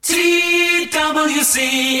TWCfm.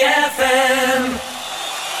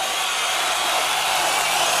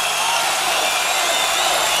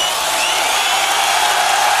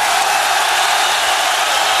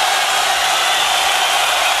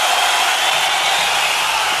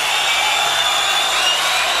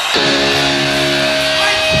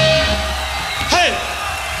 Hey,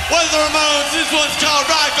 what are the Ramones? This one's called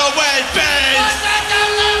Rock Away, Bass.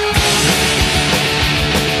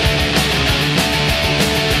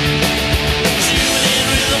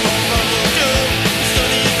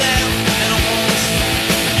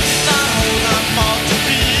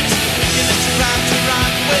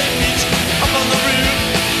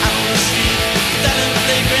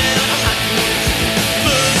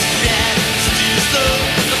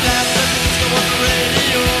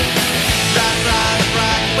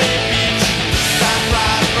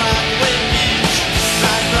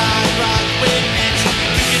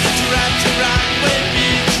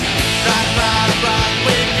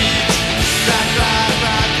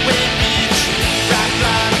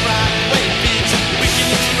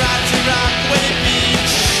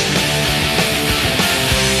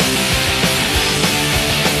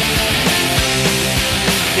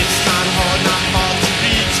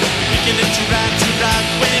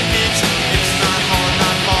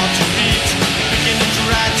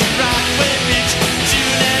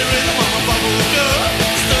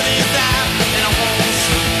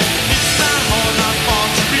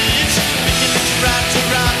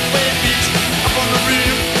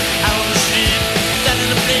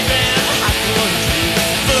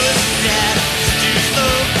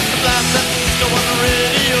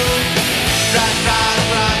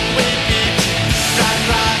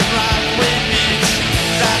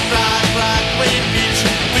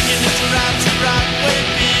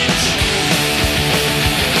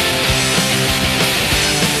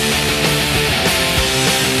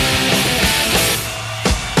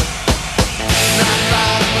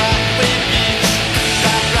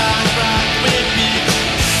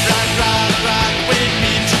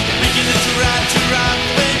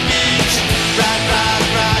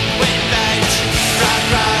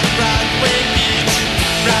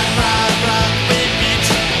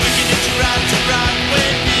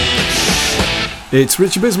 It's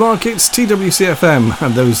Richard Bismarck, it's TWCfm,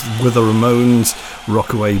 and those were the Ramones,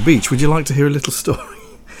 Rockaway Beach. Would you like to hear a little story?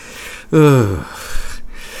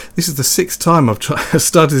 This is the sixth time I've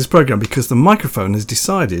started this programme because the microphone has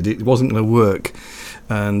decided it wasn't going to work.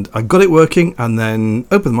 And I got it working and then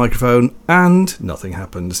opened the microphone and nothing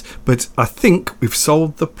happens. But I think we've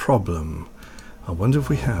solved the problem. I wonder if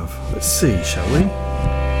we have. Let's see, shall we?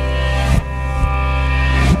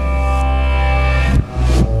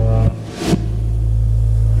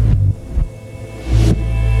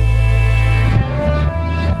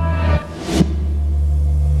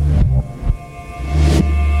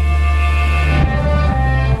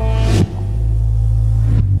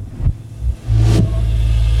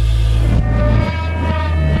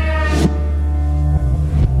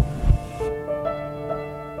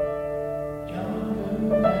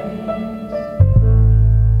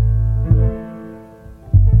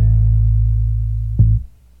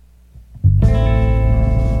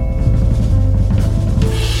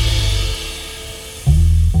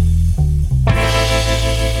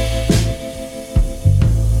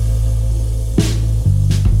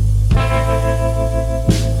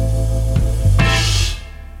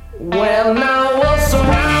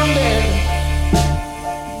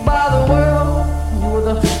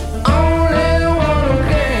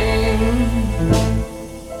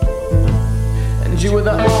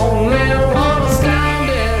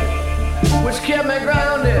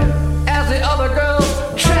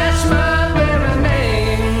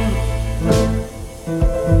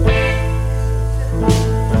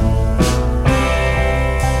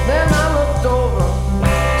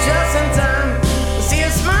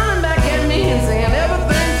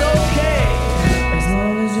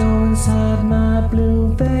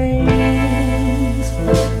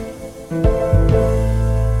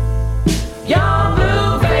 Your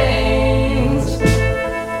blue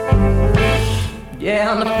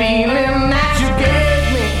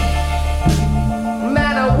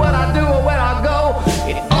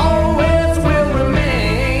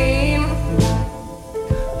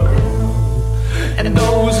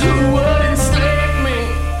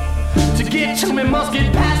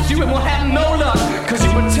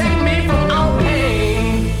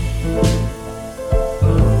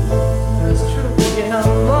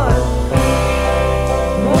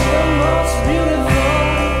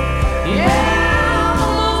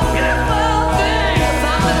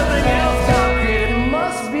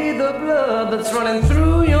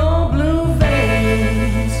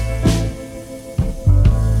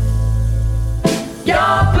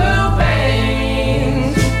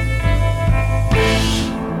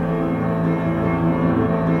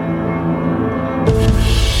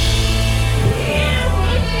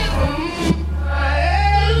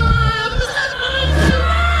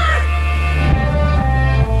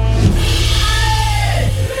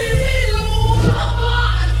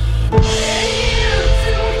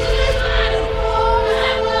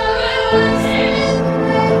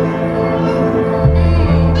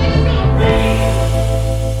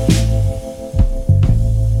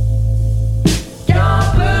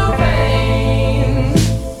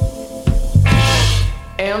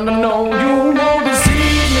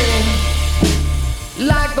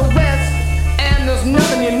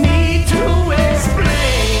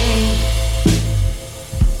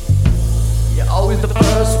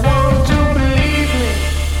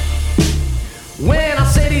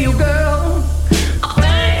radio, girl. I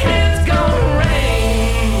think it's gonna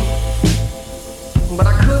rain, but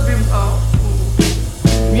I could be wrong.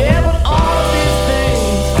 Yeah, but all these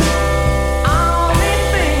things,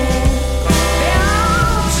 they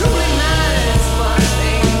are truly nice, but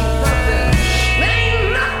ain't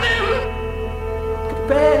nothing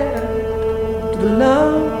compared to the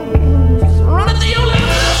love.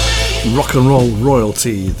 Rock and roll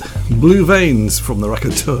royalty, Blue Veins from the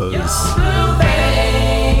Raconteurs.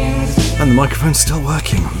 And the microphone's still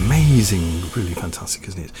working. Amazing, really fantastic,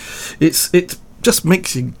 isn't it? It just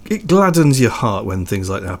makes you, it gladdens your heart when things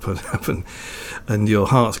like that happen, and your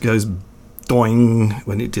heart goes doing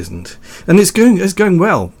when it isn't. And it's going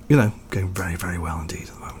well, going very, very well indeed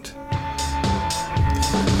at the moment.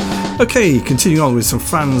 Okay, continuing on with some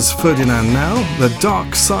Franz Ferdinand now, The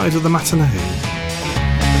Dark Side of the Matinee.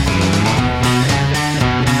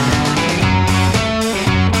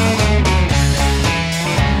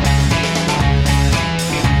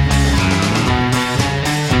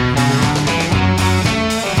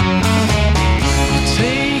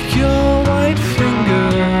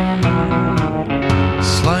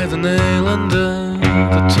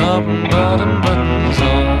 Top and bottom buttons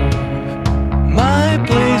off my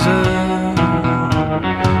blazer,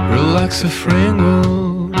 relax the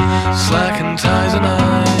fringle, slacken ties, and I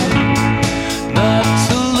not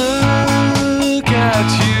to look at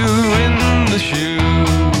you in the shoe,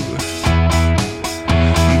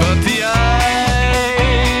 but the eyes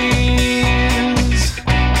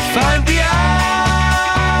find the eyes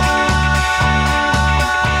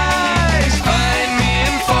find me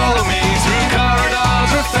and follow me through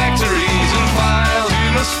corridors or factories and files. You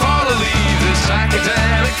must follow, leave this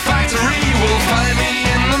academic factory. Will find me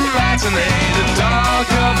in the matinee, the dark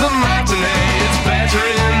of the matinee. It's better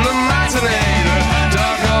in the matinee. The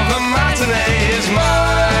dark of the matinee is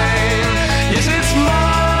mine. Yes, it's mine.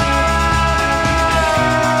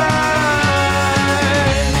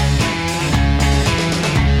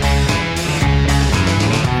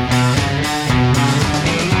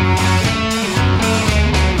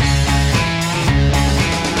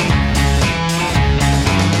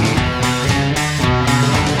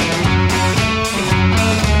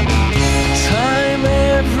 Time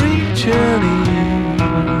every journey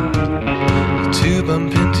to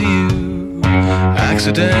bump into you.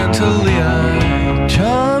 Accidentally I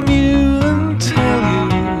charm you and tell you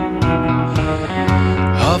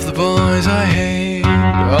of the boys I hate,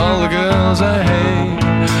 all the girls I hate,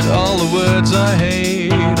 all the words I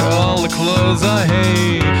hate, all the clothes I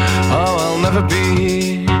hate. Oh, I'll never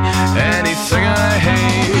be anything I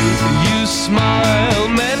hate. You smile,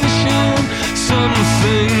 mention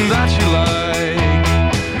something that you like,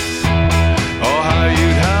 or how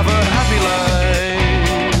you'd have a happy life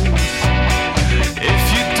if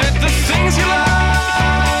you did the things you like.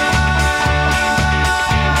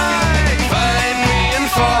 Find me and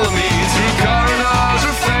follow me through corridors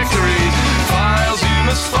or factories, files you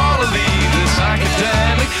must follow, leave this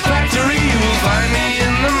academic factory. You'll find me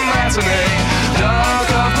in the matinee, dark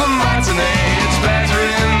of the matinee. It's better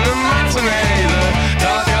in the matinee. The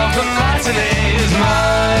dark of the matinee is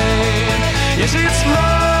mine. Yes, it's mine.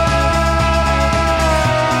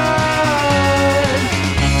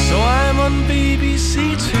 So I'm on BBC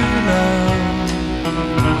Two now,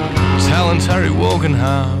 telling Terry Wogan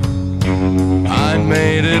how I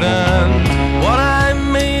made it, and what I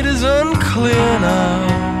made is unclear now.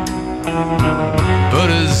 But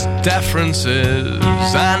his deference is,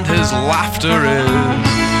 and his laughter is,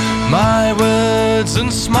 my words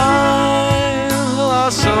and smile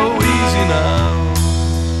are so easy now.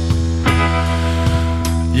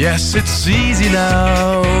 Yes, it's easy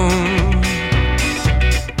now.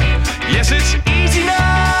 Yes, it's easy now.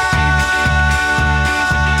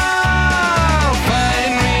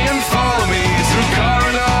 Find me and follow me through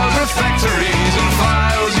corridors or factories and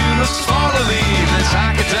files. You must follow, leave this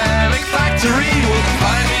academic factory. Will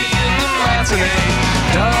find me in the matinee,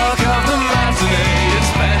 dark of the matinee.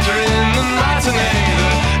 It's better in the matinee, the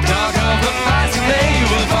dark of the matinee. You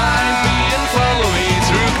will find me and follow me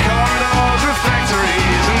through corridors or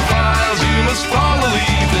factories and files. You must follow,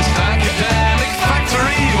 leave this academic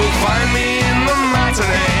factory. You will find me in the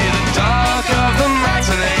matinee, the dark of the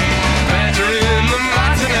matinee. Better in the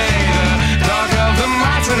matinee, the dark of the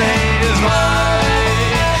matinee is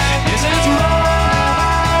mine. Yes, it's mine.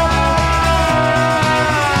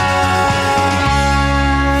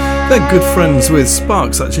 They're good friends with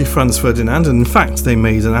Sparks, actually, Franz Ferdinand, and in fact they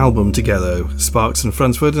made an album together. Sparks and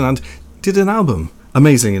Franz Ferdinand did an album.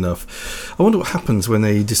 Amazing enough. I wonder what happens when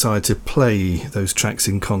they decide to play those tracks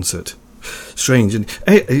in concert. strange. And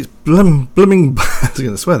it's blooming. I was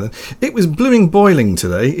going to swear then. It was blooming boiling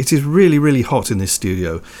today. It is really, really hot in this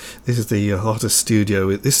studio. This is the hottest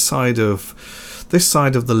studio this side of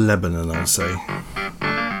the Lebanon, I'd say.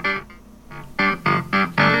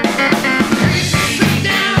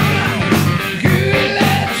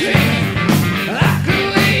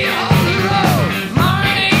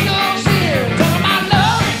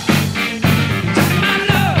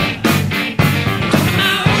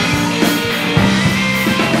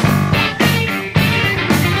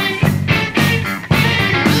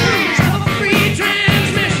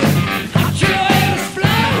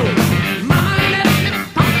 Mama, let me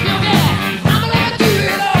pump your gas. Mama, let me do it.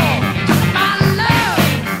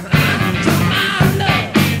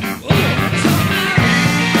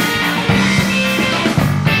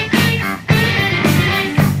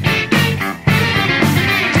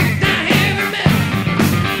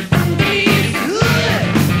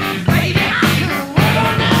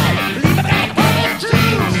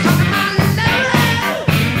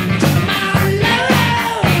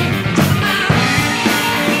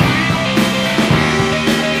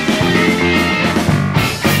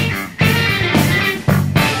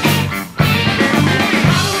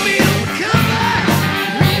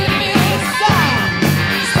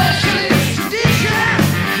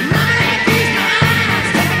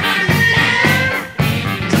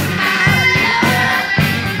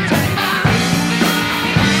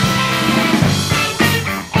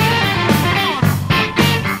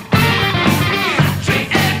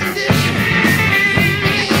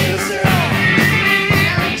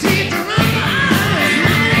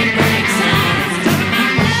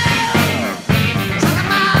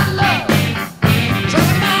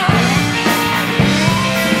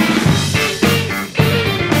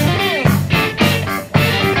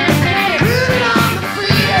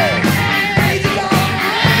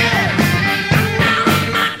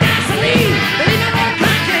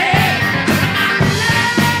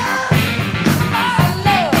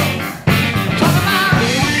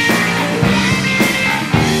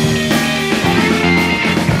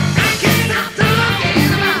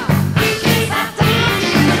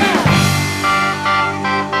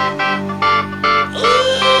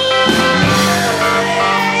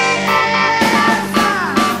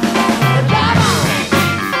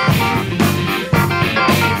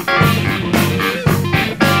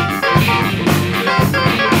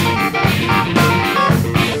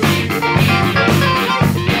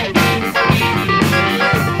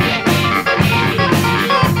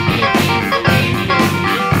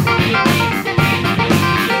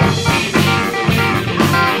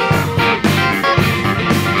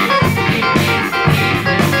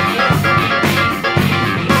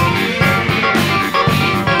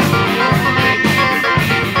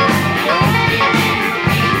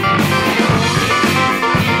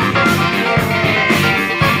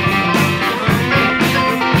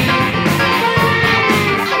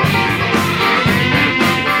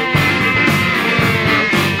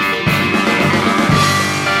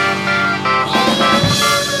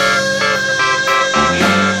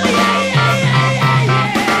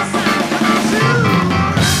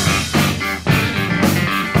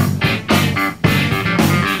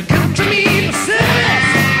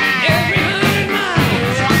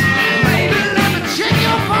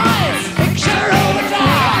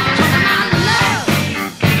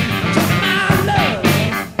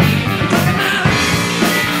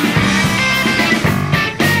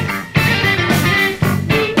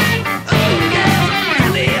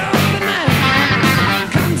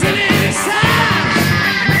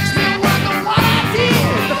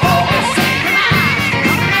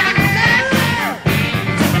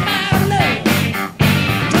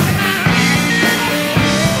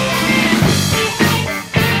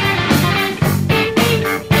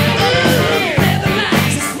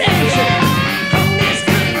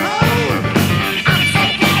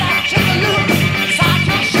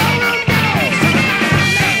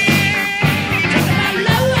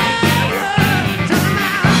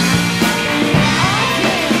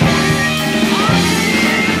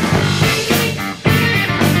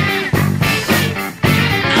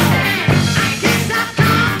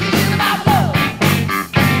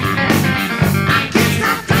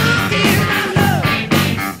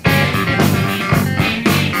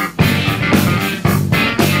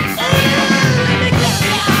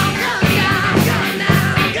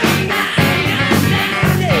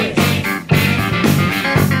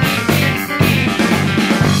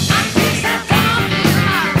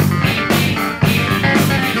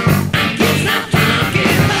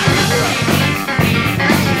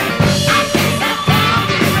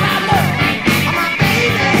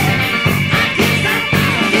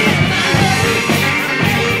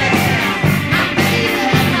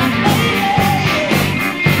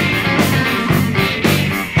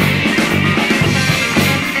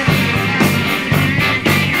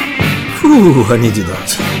 Ooh, I needed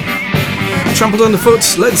that. Trampled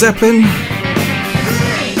Underfoot, Led Zeppelin.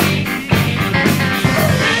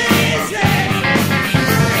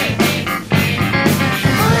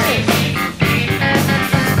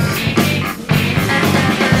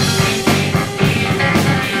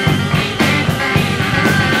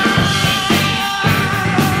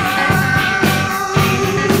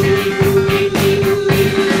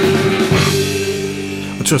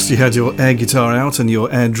 Trust you had your air guitar out and your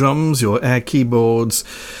air drums, your air keyboards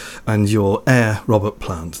and your air Robert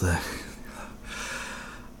Plant there.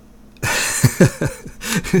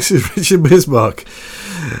 This is Richard Bismarck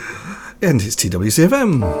and it's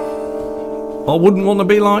TWCfm. I wouldn't want to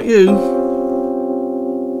be like you.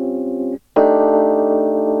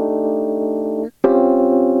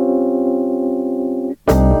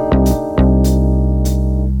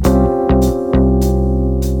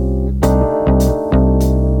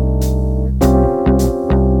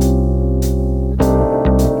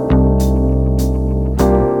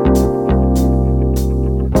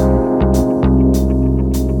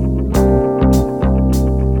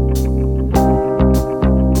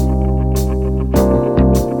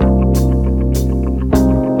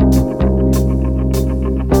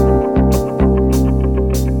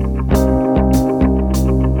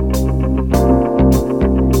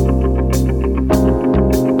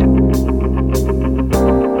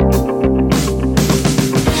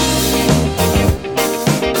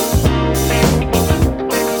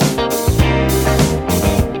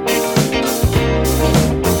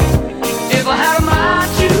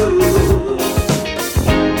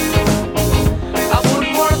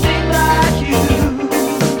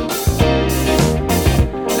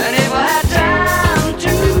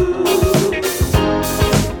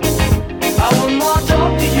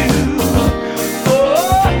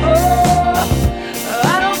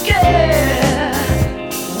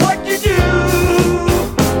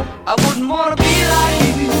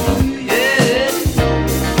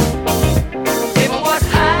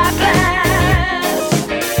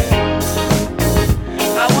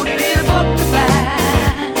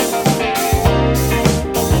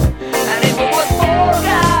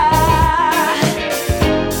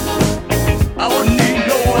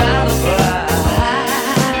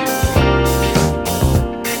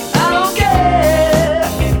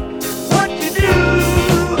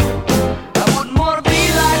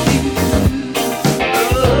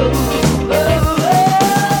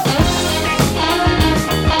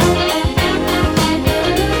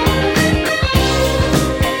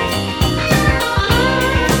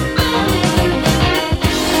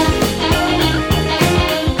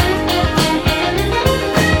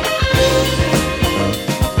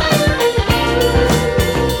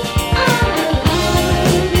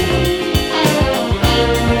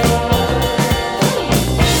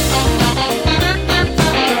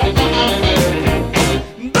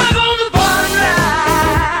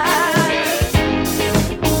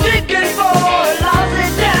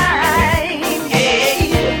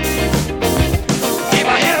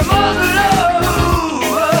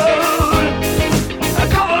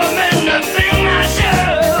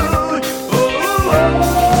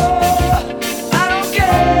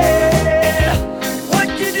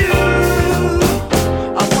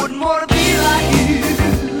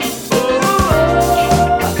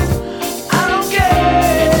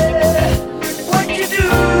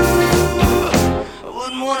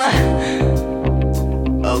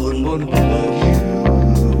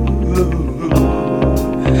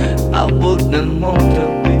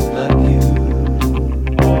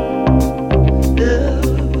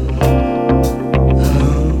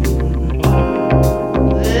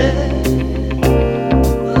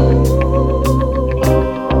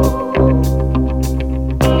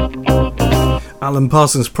 Alan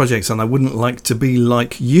Parsons Project and I Wouldn't Like to Be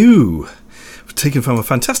Like You, taken from a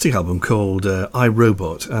fantastic album called I,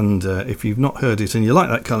 Robot. And if you've not heard it and you like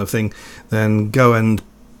that kind of thing, then go and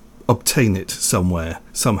obtain it somewhere,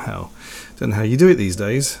 somehow. Don't know how you do it these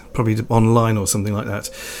days, probably online or something like that.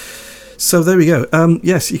 So there we go.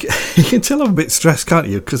 Yes, you can tell I'm a bit stressed, can't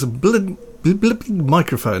you? Because a bloody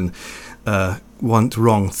microphone went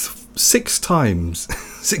wrong 6 times.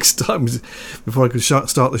 6 times before I could start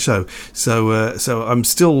the show. So I'm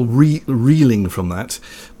still reeling from that.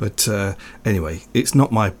 But anyway, it's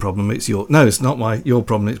not my problem. It's your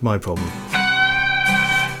problem. It's my problem.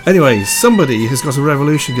 Anyway, somebody has got a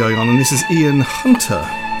revolution going on, and this is Ian Hunter.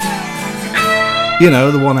 You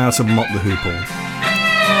know, the one out of Mott the Hoople.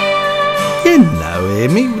 You know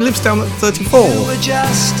him. He lives down at 34. You were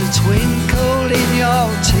just a twinkle in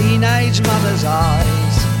your teenage mother's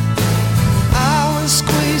eyes. I was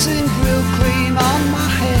squeezing grill cream on my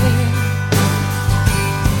hair.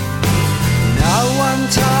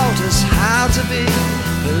 taught us how to be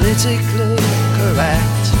politically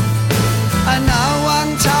correct, and no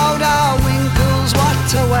one told our winkles what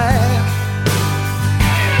to wear.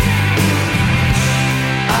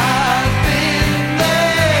 I've been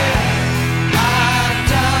there, I've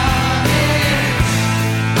done it,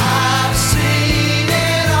 I've seen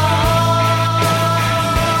it all.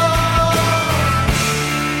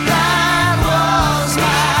 That was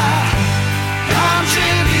my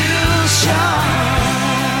contribution.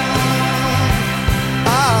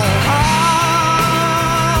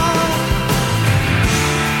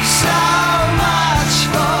 So much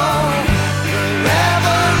for the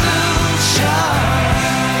revolution.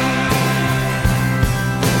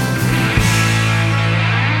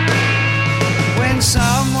 When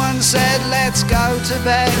someone said let's go to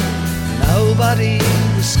bed, nobody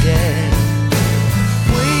was scared.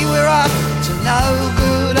 We were up to no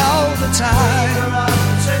good all the time.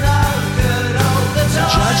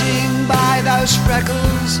 Judging by those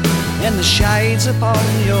freckles and the shades upon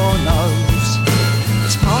your nose,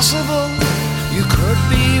 it's possible you could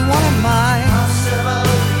be one of mine.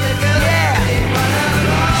 Yeah.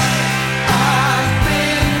 I've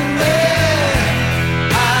been there,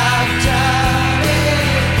 I've done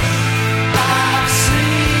it, I've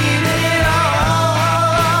seen it all.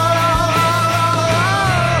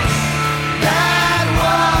 That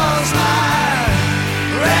was my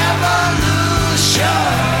revolution.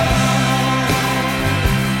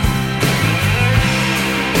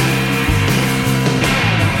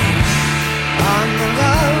 On the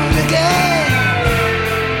road again,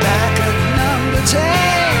 back at number 10,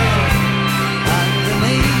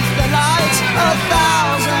 underneath the lights,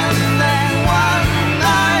 1,001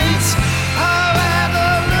 nights, a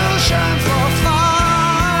revolution for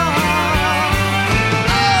fun.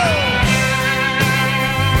 Oh,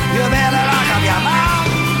 you better lock up your mouth.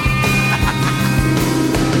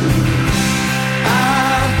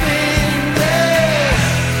 I've been there,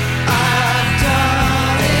 I've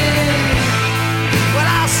done it. Well,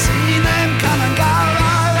 I've seen them come and go,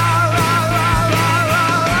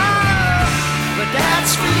 but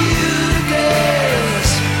that's for you to guess,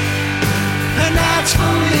 and that's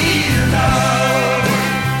for me to know.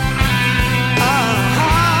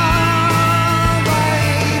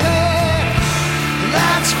 Baby,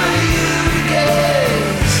 that's for you to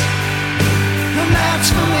guess, and that's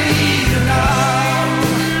for me to know.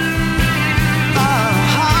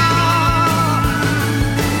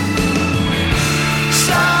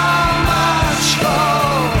 So much for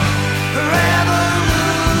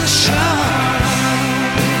revolution.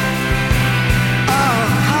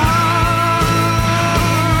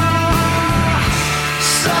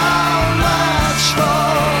 So much for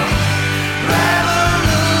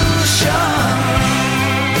revolution.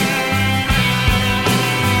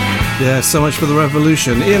 Yeah, so much for the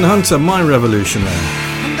revolution. Ian Hunter, My Revolution there.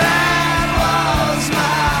 That was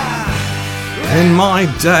my In my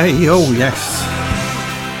day, oh yes.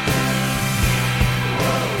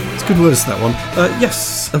 It's good words, that one.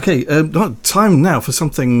 Yes, okay, time now for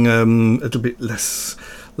something a little bit less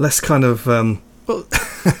kind of, well,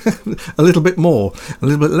 a little bit more, a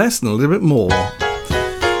little bit less and a little bit more.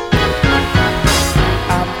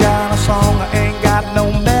 I've got a song, I ain't got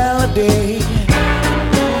no melody.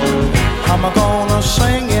 I'm gonna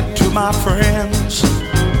sing it to my friends.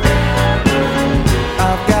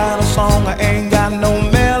 I've got a song, I ain't got no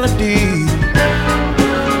melody.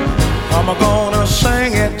 I'm gonna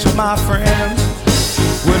sing it to my friends.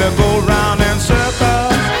 When I go round in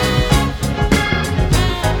circles,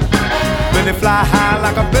 when they fly high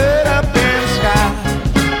like a bird up in the sky.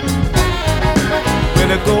 When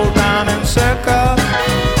they go round in circles,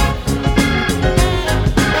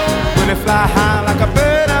 when they fly high like a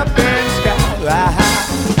bird up in the sky.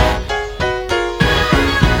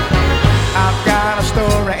 I've got a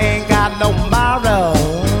story, ain't got no moral.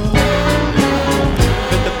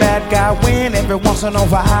 Let the bad guy win every once in a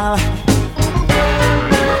while.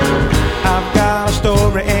 I've got a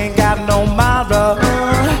story, ain't got no moral.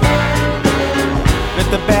 Let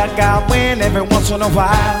the bad guy win every once in a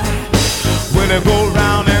while. When they go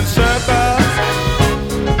round in circles,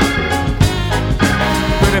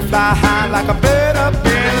 when they fly high like a bird up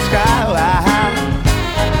in the sky.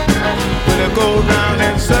 When they go round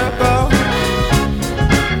in circles,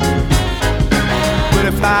 when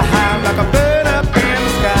they fly high like a bird up in the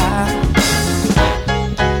sky.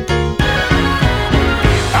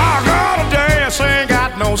 I gotta dance, ain't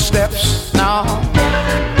got no steps, no.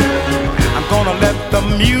 I'm gonna let the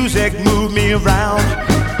music move me around.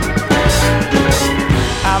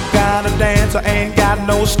 I've got to dance, I ain't got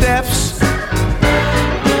no steps.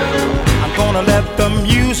 I'm gonna let the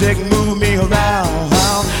music move me around.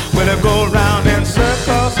 it go round in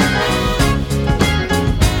circles?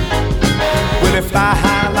 Will it fly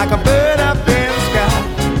high like a bird up in the sky?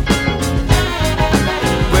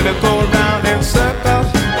 Will it go round in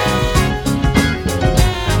circles?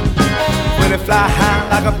 Will it fly high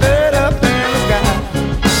like a bird up in the sky?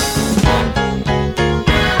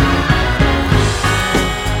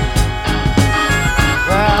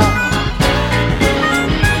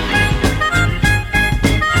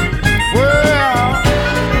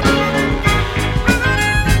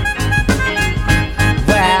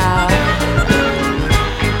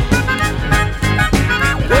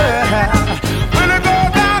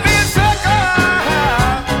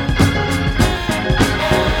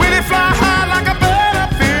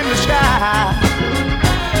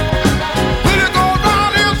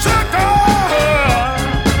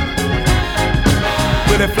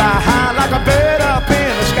 Fly high like a bird up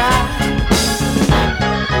in the sky.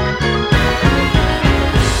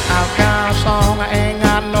 I've got a song, I ain't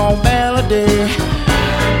got no melody.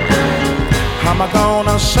 How am I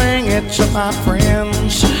gonna sing it to my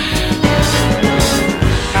friends?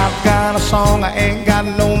 I've got a song, I ain't got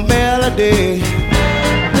no melody.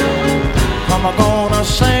 How am I gonna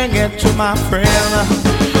sing it to my friend?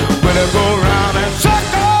 Will it go round and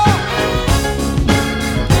circle?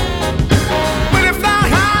 Will it fly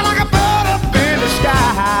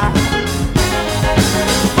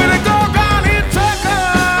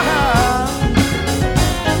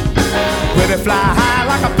high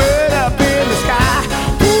like a bird up in the sky?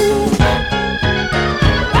 Ooh.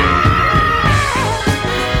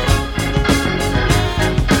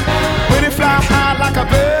 Will it fly high like a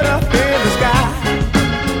bird up in the sky?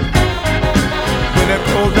 Will it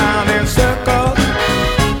go round in circles?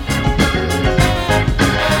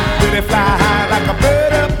 Will it fly high like a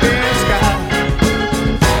bird up in the sky?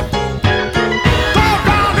 Go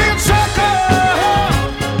round in circles.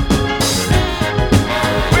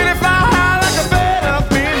 Will it fly high like a bird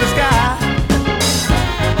up in the sky?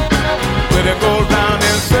 Will it go round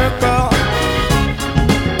in circles?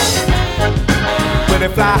 Will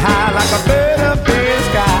it fly high like a bird up in the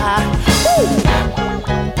sky? Woo!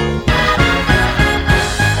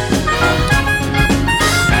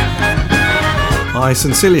 I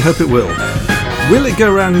sincerely hope it will. Will it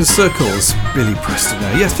go round in circles? Billy Preston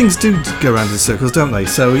now. Yes, things do go round in circles, don't they?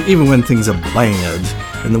 So even when things are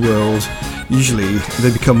bad in the world, usually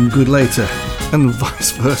they become good later. And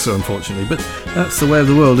vice versa, unfortunately. But that's the way of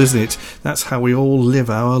the world, isn't it? That's how we all live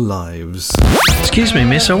our lives. Excuse me,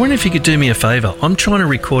 miss, I wonder if you could do me a favour. I'm trying to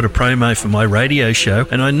record a promo for my radio show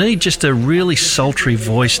and I need just a really sultry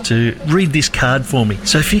voice to read this card for me.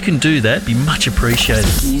 So if you can do that, it'd be much appreciated.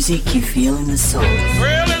 Music you feel in the soul. The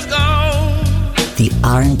thrill is gone. The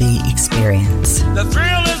R&B experience. The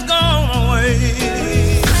thrill is gone away.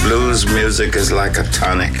 Blues music is like a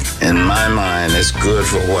tonic. In my mind, it's good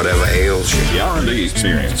for whatever ails you. The R&B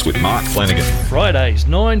Experience with Mark Flanagan. Fridays,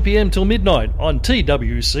 9 p.m. till midnight on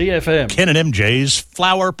TWCfM. Ken and MJ's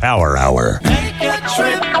Flower Power Hour. Take a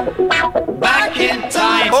trip back in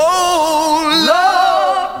time. Oh,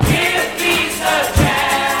 Lord. Give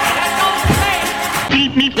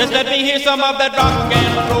me a chance. Just let me hear some of that rock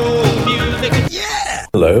and roll music.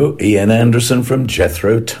 Hello, Ian Anderson from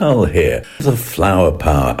Jethro Tull here. The Flower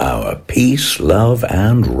Power Hour. Peace, love,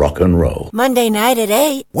 and rock and roll. Monday night at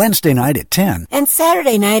 8. Wednesday night at 10. And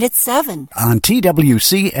Saturday night at 7. On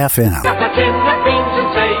TWCfM.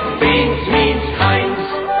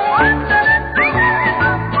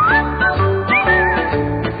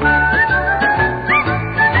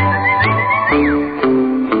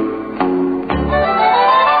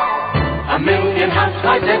 A million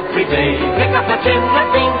housewives every day pick up a tin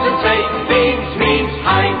of beans and say, beans means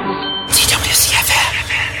Heinz. TWCfM.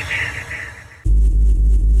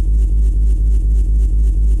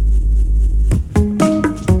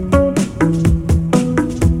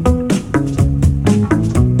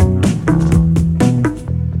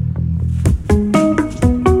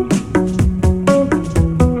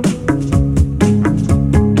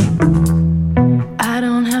 I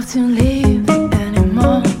don't have to leave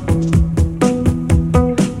anymore.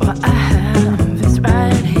 What I have is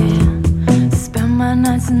right here. Spend my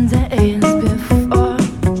nights and days before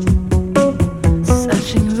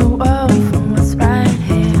searching the world for what's right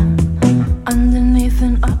here underneath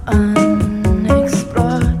and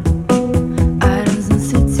unexplored islands and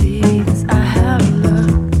cities I have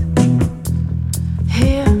looked.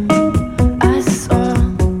 Here I saw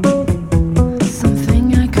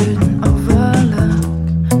something I couldn't overlook.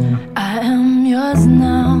 I am yours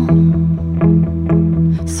now,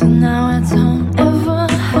 so now I don't ever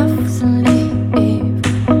have to leave.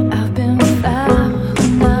 I've been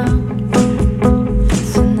found now,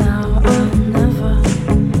 so now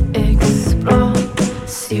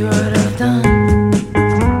see what I've done.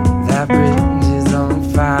 That bridge is on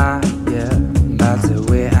fire, yeah, that's the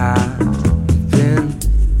way I've been.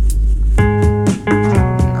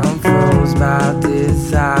 I'm froze by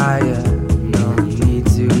desire, no need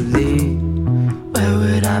to leave. Where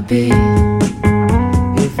would I be?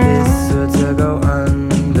 If this were to go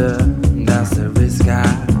under, that's the risk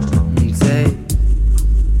I take.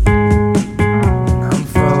 I'm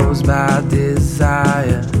froze by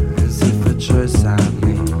desire, as if a choice I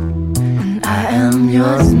made. And I am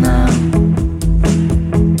yours now.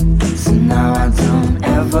 So now I don't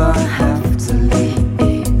ever have to leave.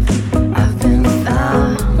 I've been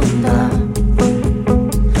found out.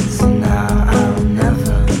 So now I'll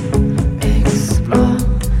never explore.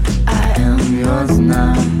 I am yours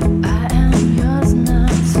now. I am yours now.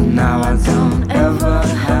 So now I don't ever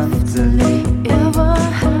have to leave.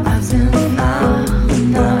 I've been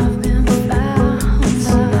found out.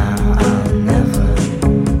 So now I'll never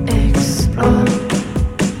explore.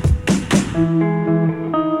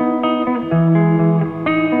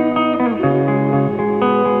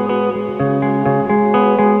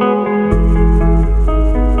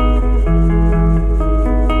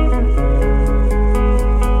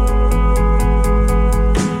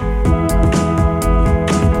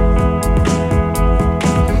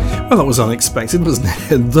 Well, that was unexpected, wasn't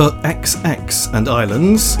it? The XX and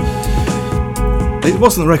Islands. It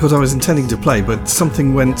wasn't the record I was intending to play, but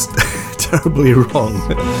something went terribly wrong,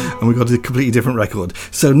 and we got a completely different record.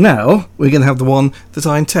 So now we're going to have the one that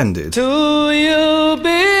I intended. Do you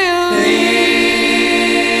believe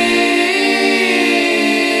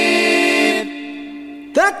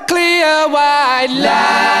the clear white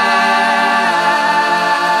light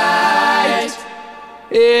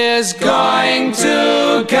is going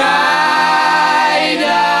to guide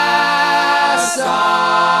us on?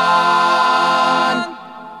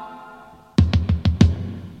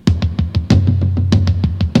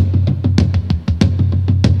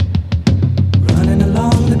 Running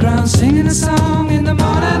along the ground, singing a song in the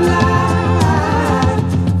morning light,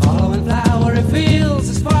 following flowery fields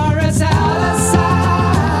as far as our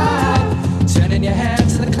side, turning your head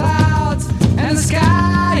to the clouds and the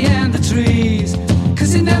sky and the trees,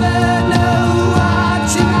 'cause you never know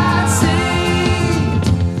what you might see.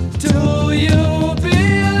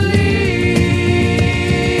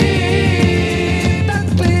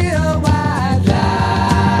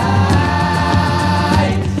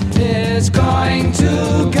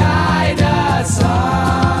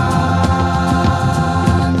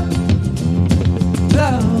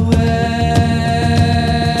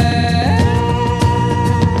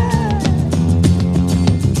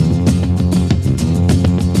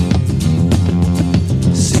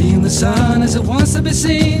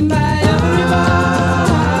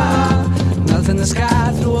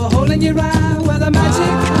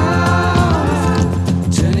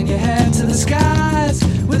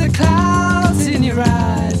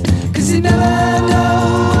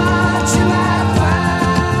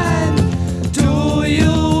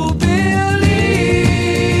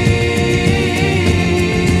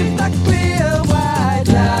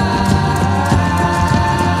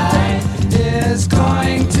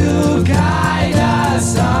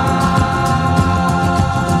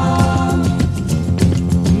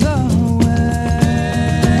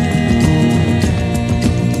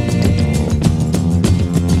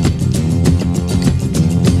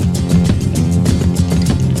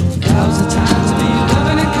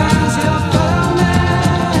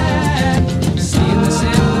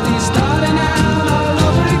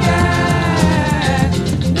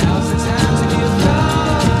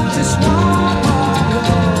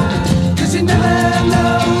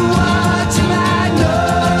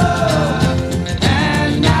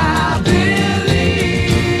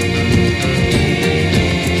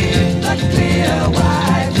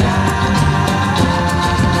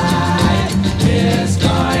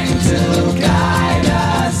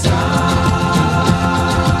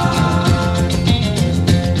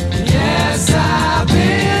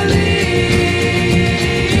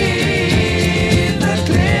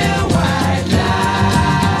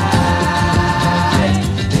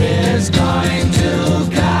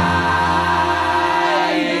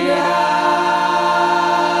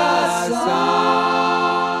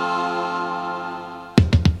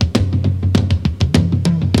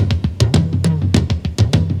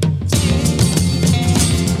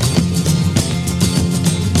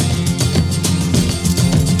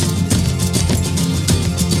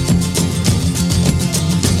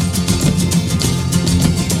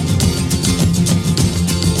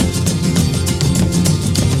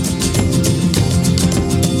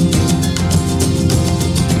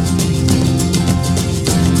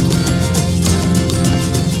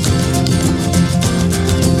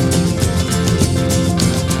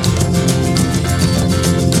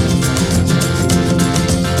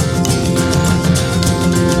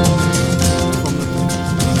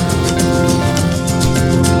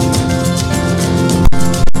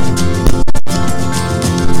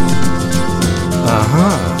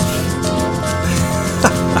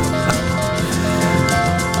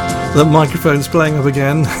 The microphone's playing up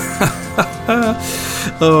again.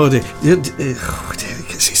 Oh dear. It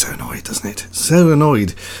gets you so annoyed, doesn't it? So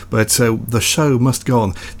annoyed. But the show must go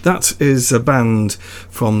on. That is a band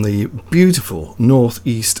from the beautiful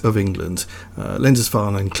northeast of England,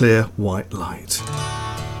 Lindisfarne and Clear White Light.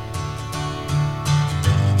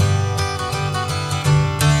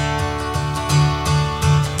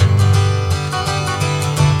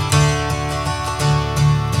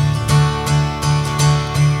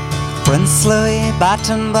 Prince Louis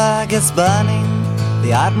Battenberg is burning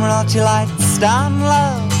the Admiralty lights down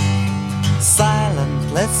low,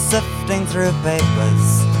 silently sifting through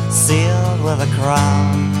papers sealed with a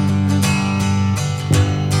crown.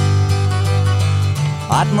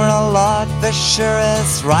 Admiral Lord Fisher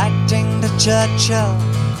is writing to Churchill,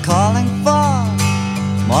 calling for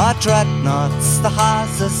more dreadnoughts. The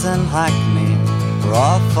houses in Hackney are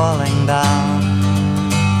all falling down.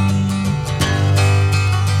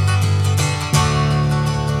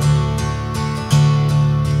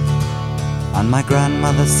 And my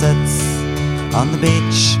grandmother sits on the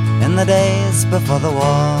beach in the days before the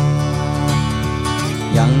war,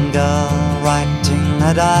 young girl writing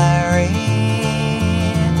a diary,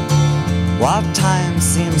 while time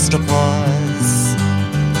seems to pause,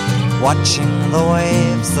 watching the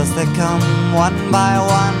waves as they come one by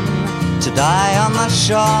one to die on the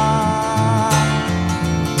shore,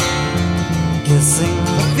 kissing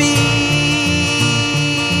the beach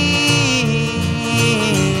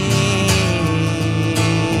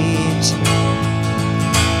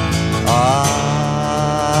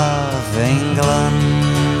of England.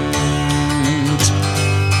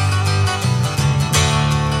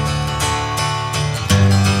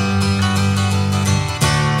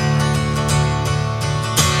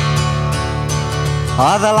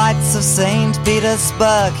 Oh, the lights of St.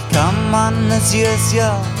 Petersburg come on as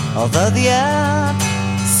usual, although the air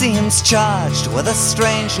seems charged with a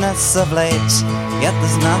strangeness of late, yet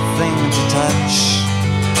there's nothing to touch.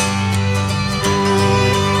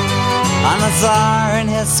 And the Tsar in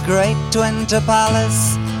his great winter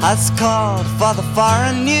palace has called for the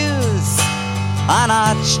foreign news. An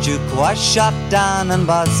archduke was shot down in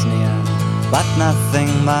Bosnia, but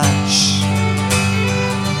nothing much.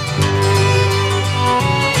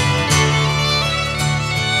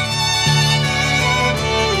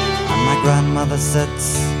 And my grandmother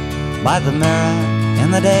sits by the mirror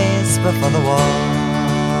in the days before the war,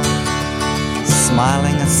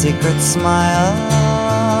 smiling a secret smile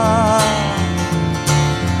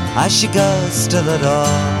as she goes to the door,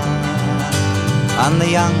 and the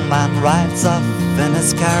young man rides off in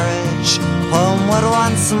his carriage homeward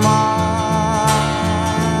once more,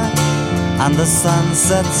 and the sun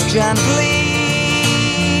sets gently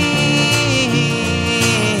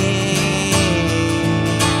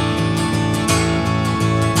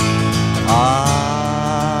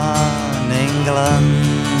on England.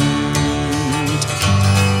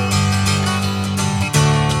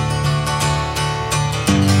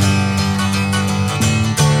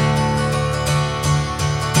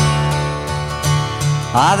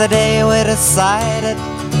 Ah, the day we decided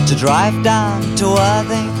to drive down to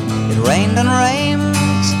Worthing, it rained and rained,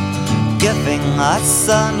 giving us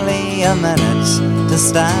only a minute to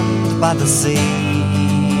stand by the sea.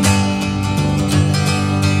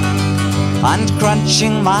 And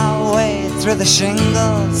crunching my way through the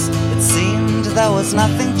shingles, it seemed there was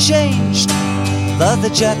nothing changed, though the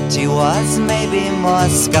jetty was maybe more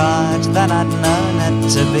scarred than I'd known it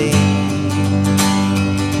to be.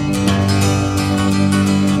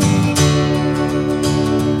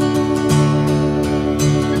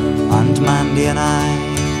 Mandy and I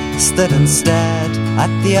stood and stared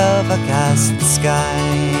at the overcast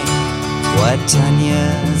sky, where 10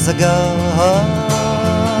 years ago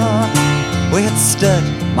we had stood,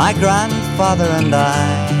 my grandfather and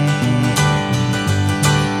I,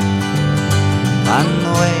 and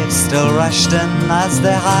the waves still rushed in as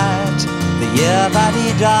they had the year that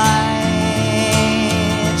he died,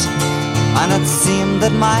 and it seemed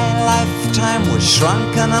that my lifetime was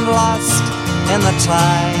shrunken and lost in the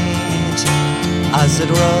tide, as it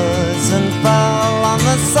rose and fell on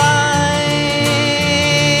the side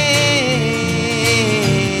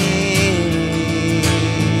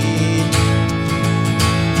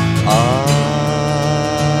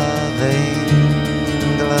of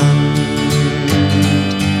England.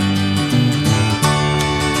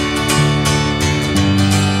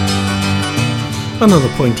 Another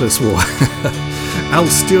pointless war. Al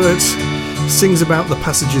Stewart sings about the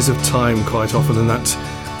passages of time quite often, and that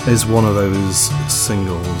is one of those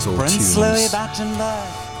singles or Prince tunes. Louis Battenberg,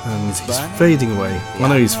 and he's fading away. I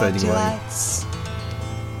know he's fading away.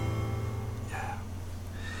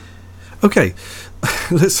 Okay,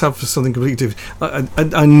 let's have something completely different.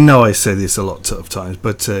 I know I say this a lot of times,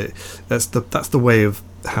 but that's the way of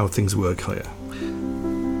how things work here.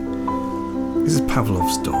 This is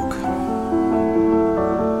Pavlov's dog.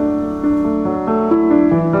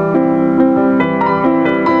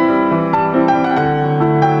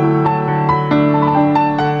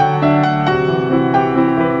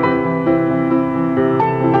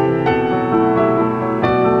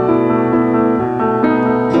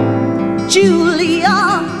 Julia,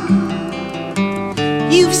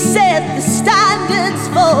 you've set the standards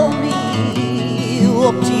for me.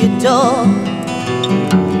 Up to your door,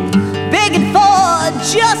 begging for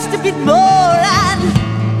just a bit more. And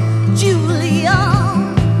Julia,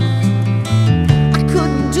 I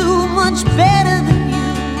couldn't do much better than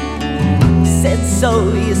you. Said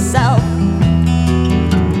so yourself.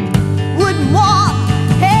 Wouldn't want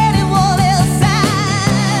anyone else.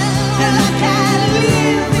 And I can't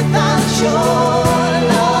live without your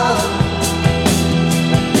love.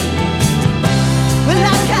 Well,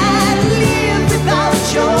 I can't live without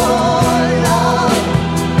your love.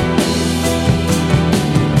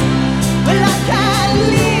 Well, I can't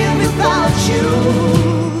live without you,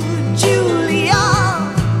 Julia.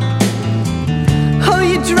 Oh,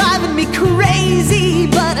 you're driving me crazy,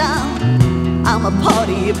 but I'm a part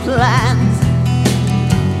of your plans.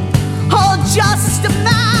 Oh, just a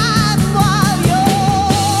man while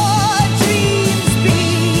your dreams be.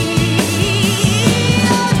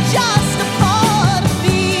 Oh, just a part of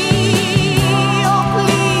me. Oh,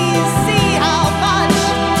 please see how much,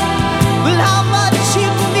 well, how much you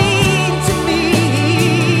mean to me.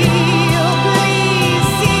 Oh, please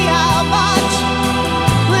see how much,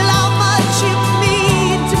 well, how much you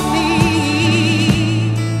mean to me,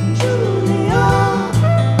 Julia.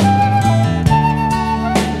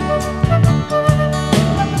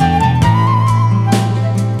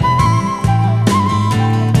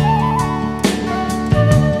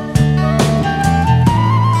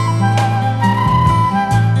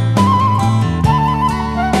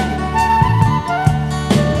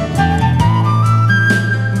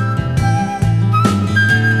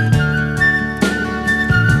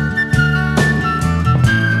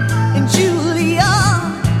 And Julia,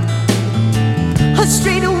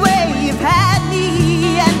 straight away you've had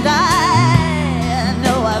me, and I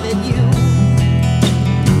know I've had you.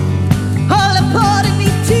 All a part of me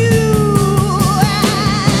too.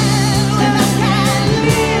 And I can't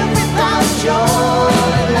live without your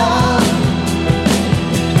love.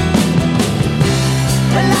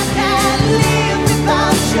 Well, I can't live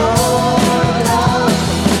without your love.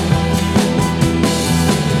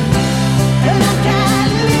 And I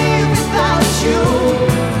can't live without you,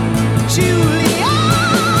 Julia.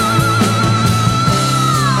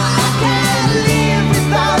 I can't live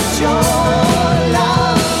without your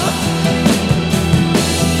love.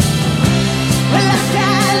 Well, I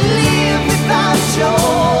can't live without your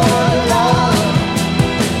love.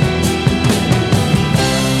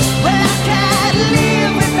 Well, I can't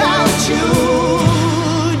live without you,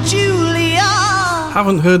 Julia.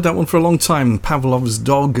 Haven't heard that one for a long time. Pavlov's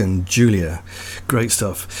Dog and Julia. Great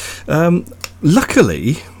stuff.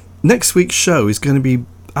 Luckily, next week's show is going to be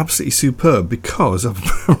absolutely superb because I've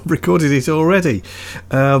recorded it already.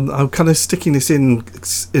 I'm kind of sticking this in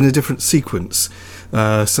a different sequence.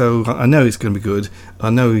 So I know it's going to be good. I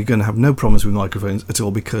know you're going to have no problems with microphones at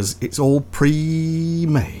all because it's all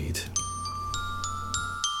pre-made.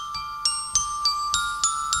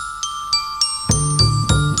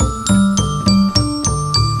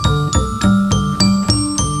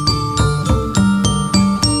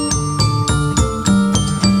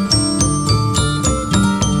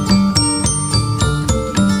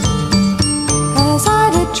 As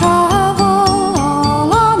I did travel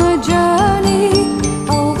all on a journey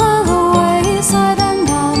over the wayside and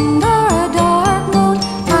under a dark moon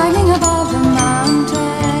hanging above the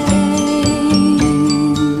mountain.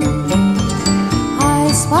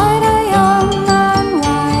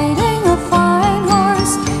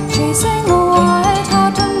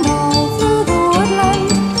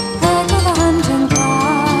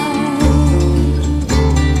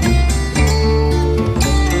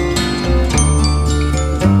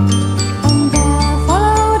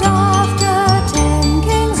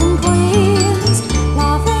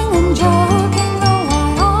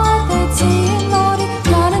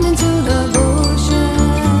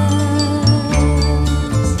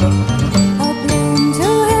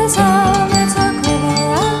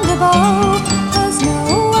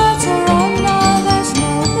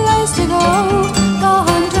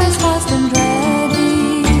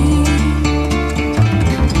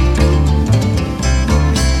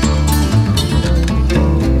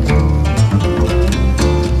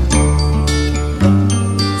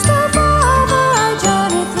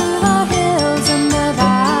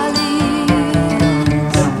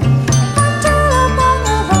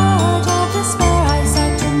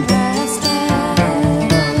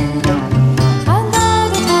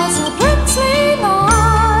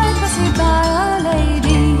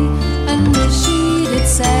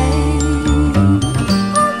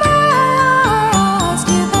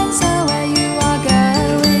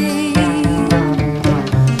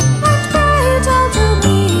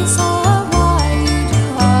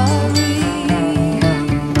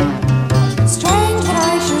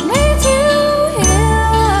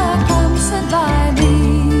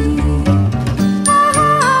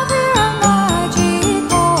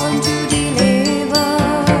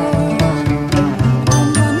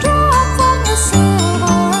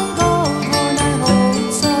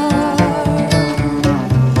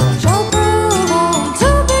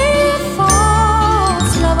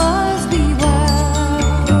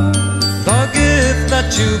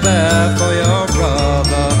 that you bear for your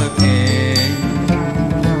brother the king,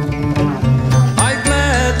 I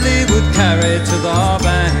gladly would carry to the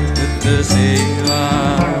banquet this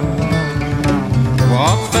evening.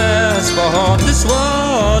 What fares for this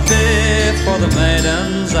would be for the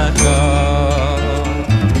maidens that go.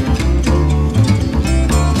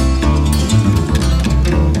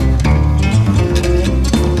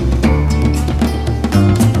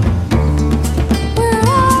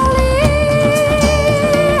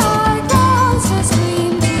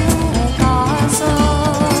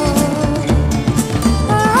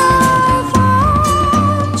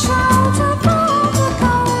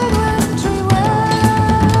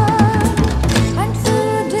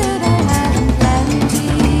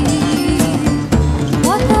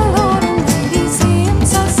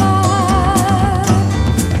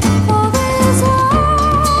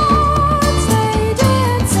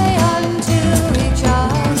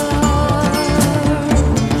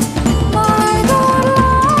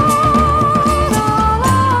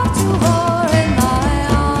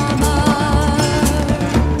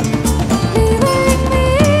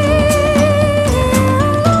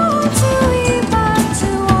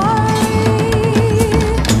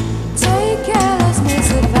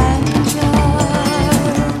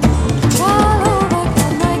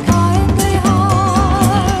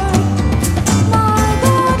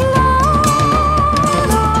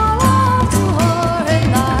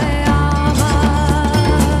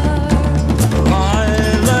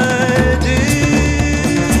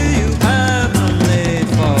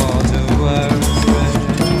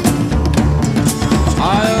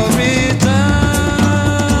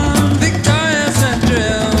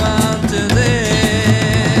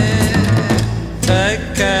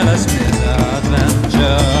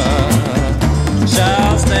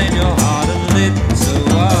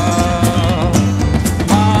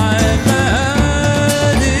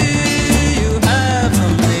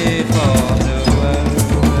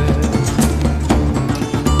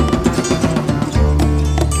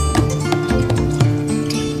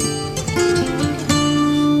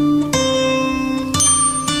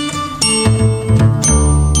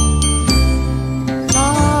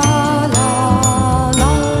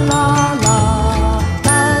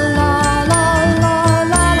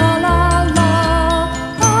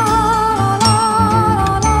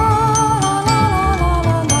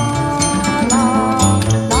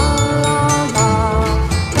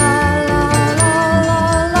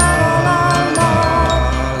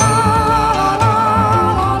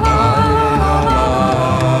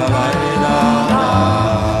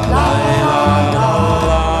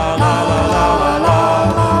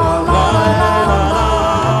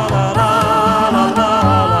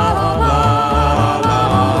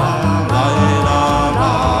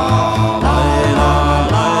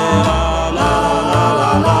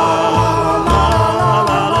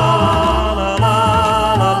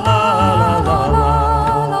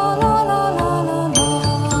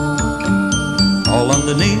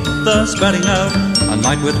 Spreading out a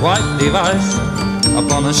knight with white device,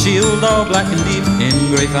 upon a shield all black and deep,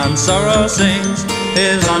 in grief and sorrow sings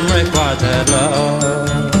his unrequited love.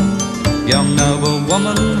 Young noble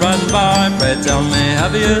woman riding by, pray tell me,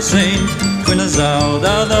 have you seen Queen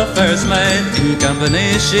Isolde, the first maid? In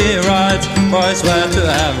company she rides, for I swear to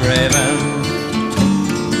have revenge.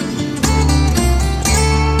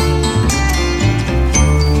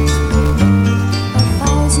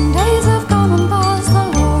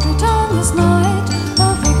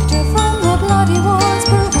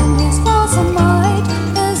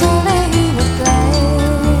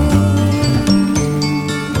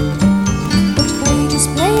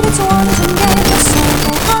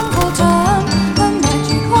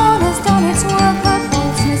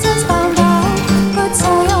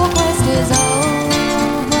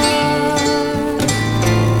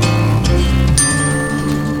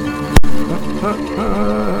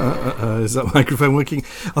 Is that microphone working?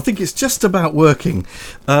 I think it's just about working.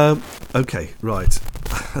 Okay, right.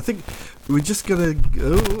 I think we're just gonna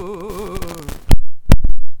go.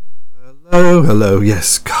 Hello.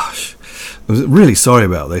 Yes, gosh, I'm really sorry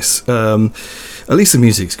about this. At least the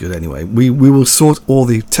music's good anyway. We will sort all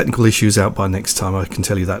the technical issues out by next time, I can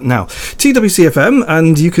tell you that. Now, TWCfm,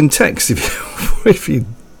 and you can text if you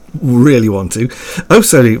really want to.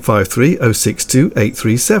 07853 062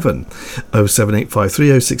 837,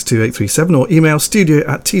 07853 062 837, or email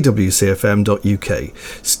studio@twcfm.uk,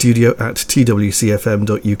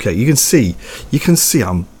 studio@twcfm.uk. You can see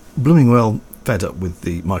I'm blooming well fed up with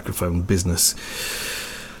the microphone business.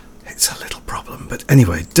 It's a little problem, but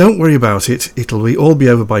anyway, don't worry about it. It'll all be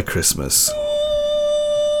over by Christmas.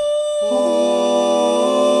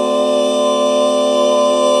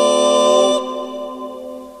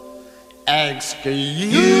 Excuse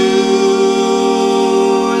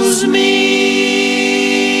me.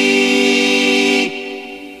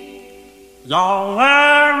 You're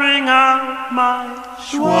wearing out my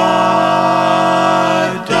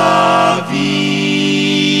joie de vie,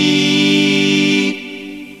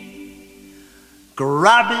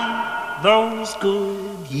 grabbing those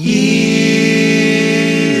good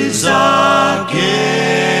years again.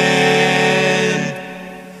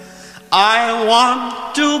 I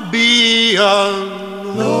want to be alone.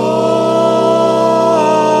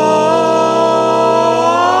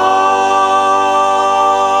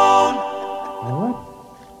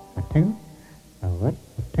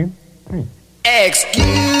 Excuse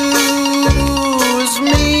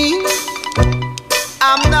me,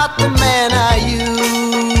 I'm not the man I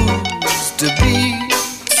used to be.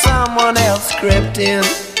 Someone else crept in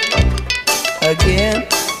again.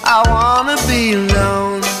 I wanna be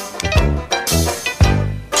alone.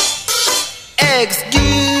 Excuse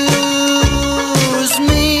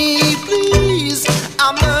me, please,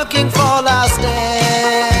 I'm looking for Los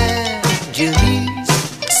Angeles,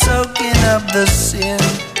 soaking up the sin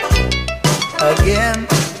again.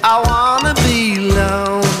 I wanna be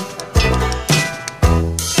alone.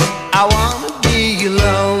 I wanna be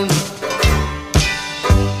alone.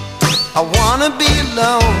 I wanna be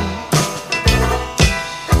alone.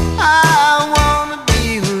 I wanna be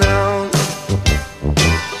alone.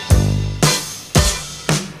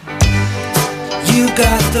 You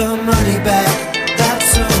got the money back,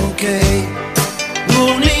 that's okay.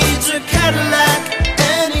 Who needs a Cadillac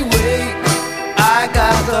anyway? I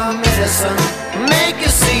got the medicine, make you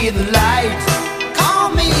see the light. Call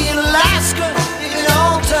me Alaska if it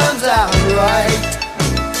all turns out right.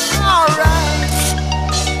 Alright.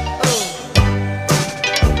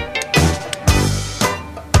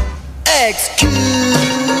 Excuse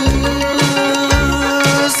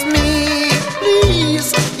me,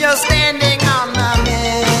 please. You're standing on my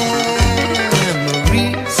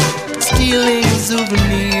memories, stealing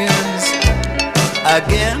souvenirs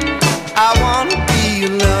again. I wanna be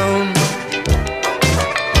alone.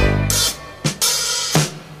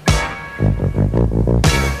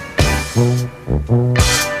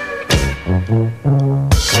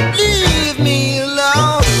 Leave me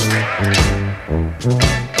alone.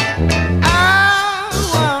 I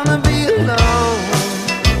wanna be alone.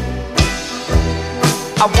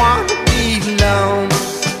 I wanna be alone.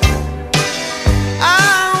 I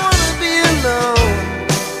wanna be alone.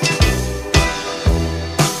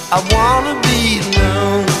 I wanna be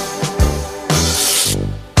alone.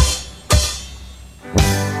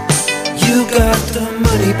 You got the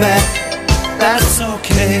money back, that's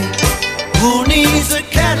okay. Who needs a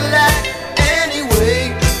Cadillac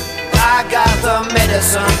anyway? I got the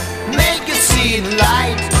medicine, make you see the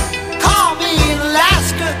light. Call me in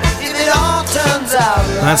Alaska if it all turns out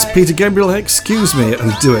right. That's Peter Gabriel, Excuse Me,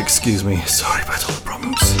 and do excuse me. Sorry about all the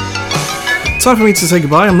problems. Time for me to say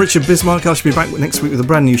goodbye. I'm Richard Bismarck. I shall be back next week with a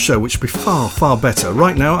brand new show, which will be far, far better.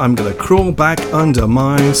 Right now, I'm going to crawl back under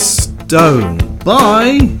my stone.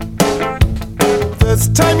 Bye! This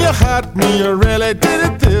time you had me, you really did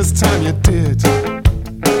it, this time you did.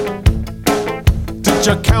 Did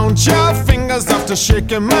you count your fingers after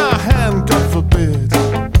shaking my hand, God forbid?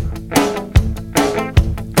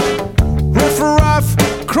 Riff-raff,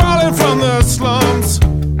 crawling from the slums,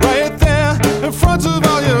 right there in front of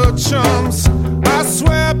all your chums. I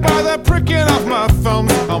swear by the pricking of my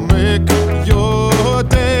thumbs, I'll make your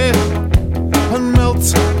day and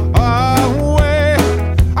melt away.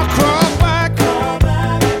 I crawl back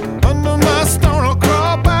under my stone, I'll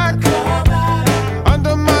crawl back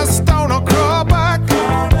under my stone, I'll crawl back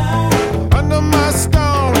under my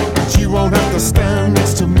stone. But you won't have to stand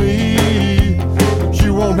next to me,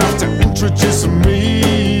 you won't have to introduce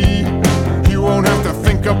me, you won't have to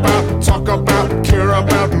think about, talk about, care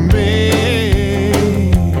about me.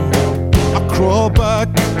 I crawl back.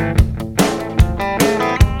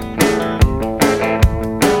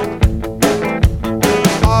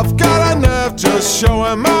 I've got a nerve just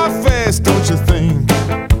showing my face, don't you think?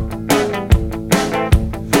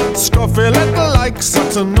 Scruffy little likes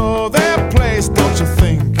ought to know their place, don't you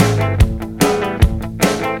think?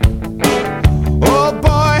 Oh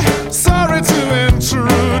boy, sorry to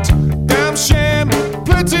intrude. Damn shame,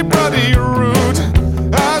 plenty bloody rude.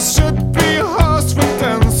 I should be host with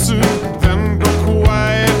Dentsu, then go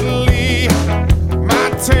quietly. My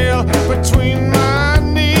tail between my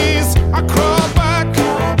knees. I crawl back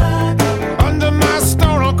under my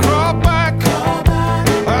stone, I'll crawl back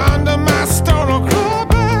under my stone, I'll crawl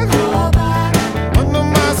back under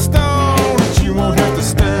my stone. You won't have to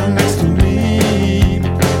stand next to me,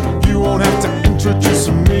 you won't have to introduce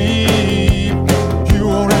me,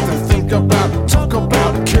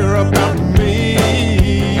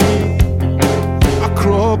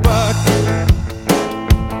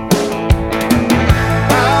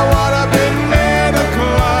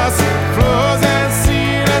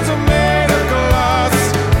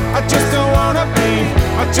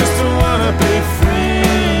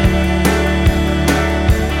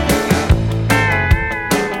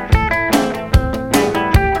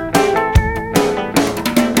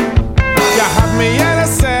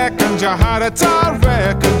 but it's I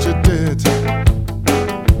reckon you did.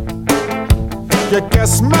 You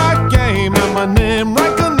guessed my game and my name,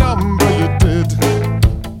 right the number you did.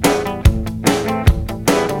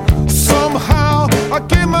 Somehow I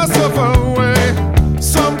gave myself away.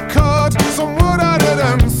 Some card, some word I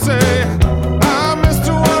didn't say. I missed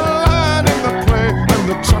one line in the play, and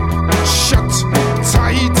the trap shut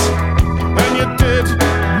tight. And you did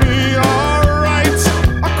me alright.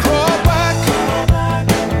 I crawl back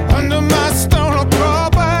under my stone. I'll crawl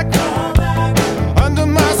back under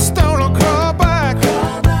my stone. I'll crawl back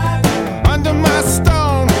under my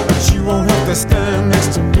stone. But you won't have to stand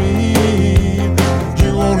next to me.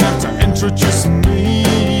 You won't have to introduce me.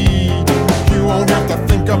 You won't have to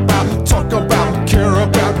think about, talk about, care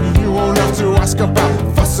about. You won't have to ask about,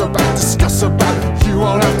 fuss about, discuss about. You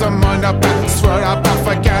won't have to mind about, swear about,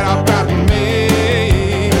 forget